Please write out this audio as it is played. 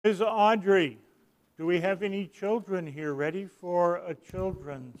Is Audrey, do we have any children here ready for a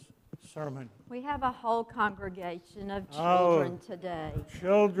children's sermon? We have a whole congregation of children today.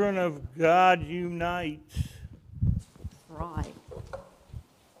 Children of God unite. That's right.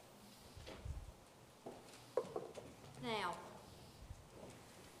 Now,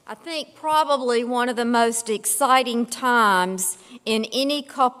 I think probably one of the most exciting times in any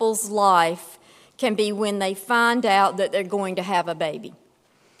couple's life can be when they find out that they're going to have a baby.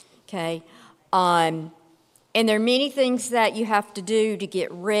 Okay? And there are many things that you have to do to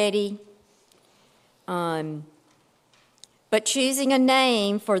get ready. But choosing a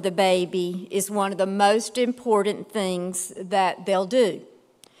name for the baby is one of the most important things that they'll do.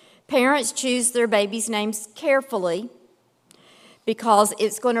 Parents choose their baby's names carefully because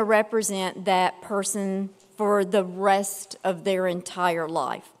it's going to represent that person for the rest of their entire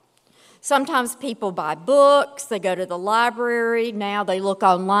life. Sometimes people buy books, they go to the library, now they look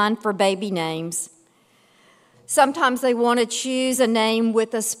online for baby names. Sometimes they want to choose a name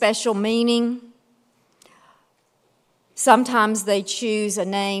with a special meaning. Sometimes they choose a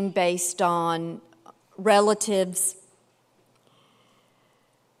name based on relatives.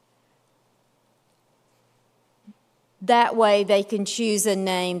 That way they can choose a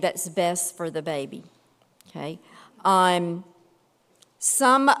name that's best for the baby. Okay.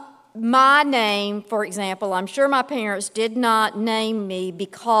 My name, for example, I'm sure my parents did not name me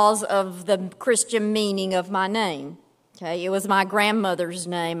because of the Christian meaning of my name. Okay, it was my grandmother's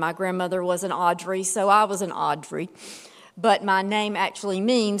name. My grandmother was an Audrey, so I was an Audrey. But my name actually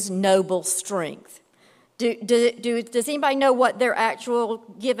means noble strength. Does anybody know what their actual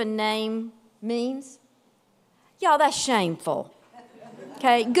given name means? Y'all, that's shameful.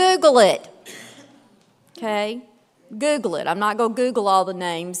 Okay, Google it. Okay? Google it. I'm not going to Google all the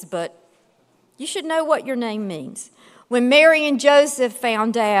names, but you should know what your name means. When Mary and Joseph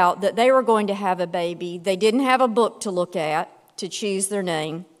found out that they were going to have a baby, they didn't have a book to look at to choose their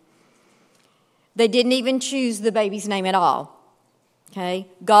name. They didn't even choose the baby's name at all. Okay?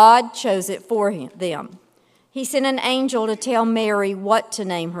 God chose it for them. He sent an angel to tell Mary what to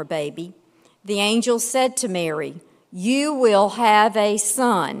name her baby. The angel said to Mary, "You will have a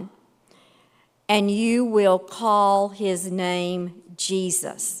son, and you will call his name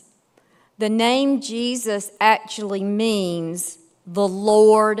Jesus." The name Jesus actually means the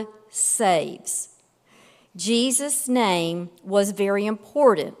Lord saves. Jesus' name was very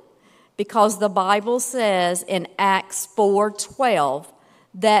important because the Bible says in Acts 4:12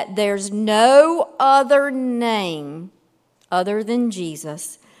 that there's no other name other than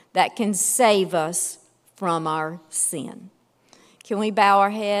Jesus that can save us from our sin. Can we bow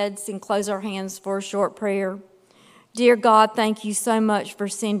our heads and close our hands for a short prayer? Dear God, thank you so much for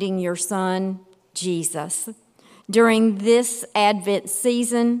sending your Son, Jesus. During this Advent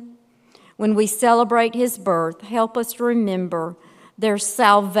season, when we celebrate his birth, help us to remember there's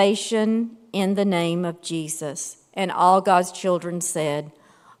salvation in the name of Jesus. And all God's children said,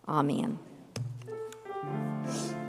 Amen.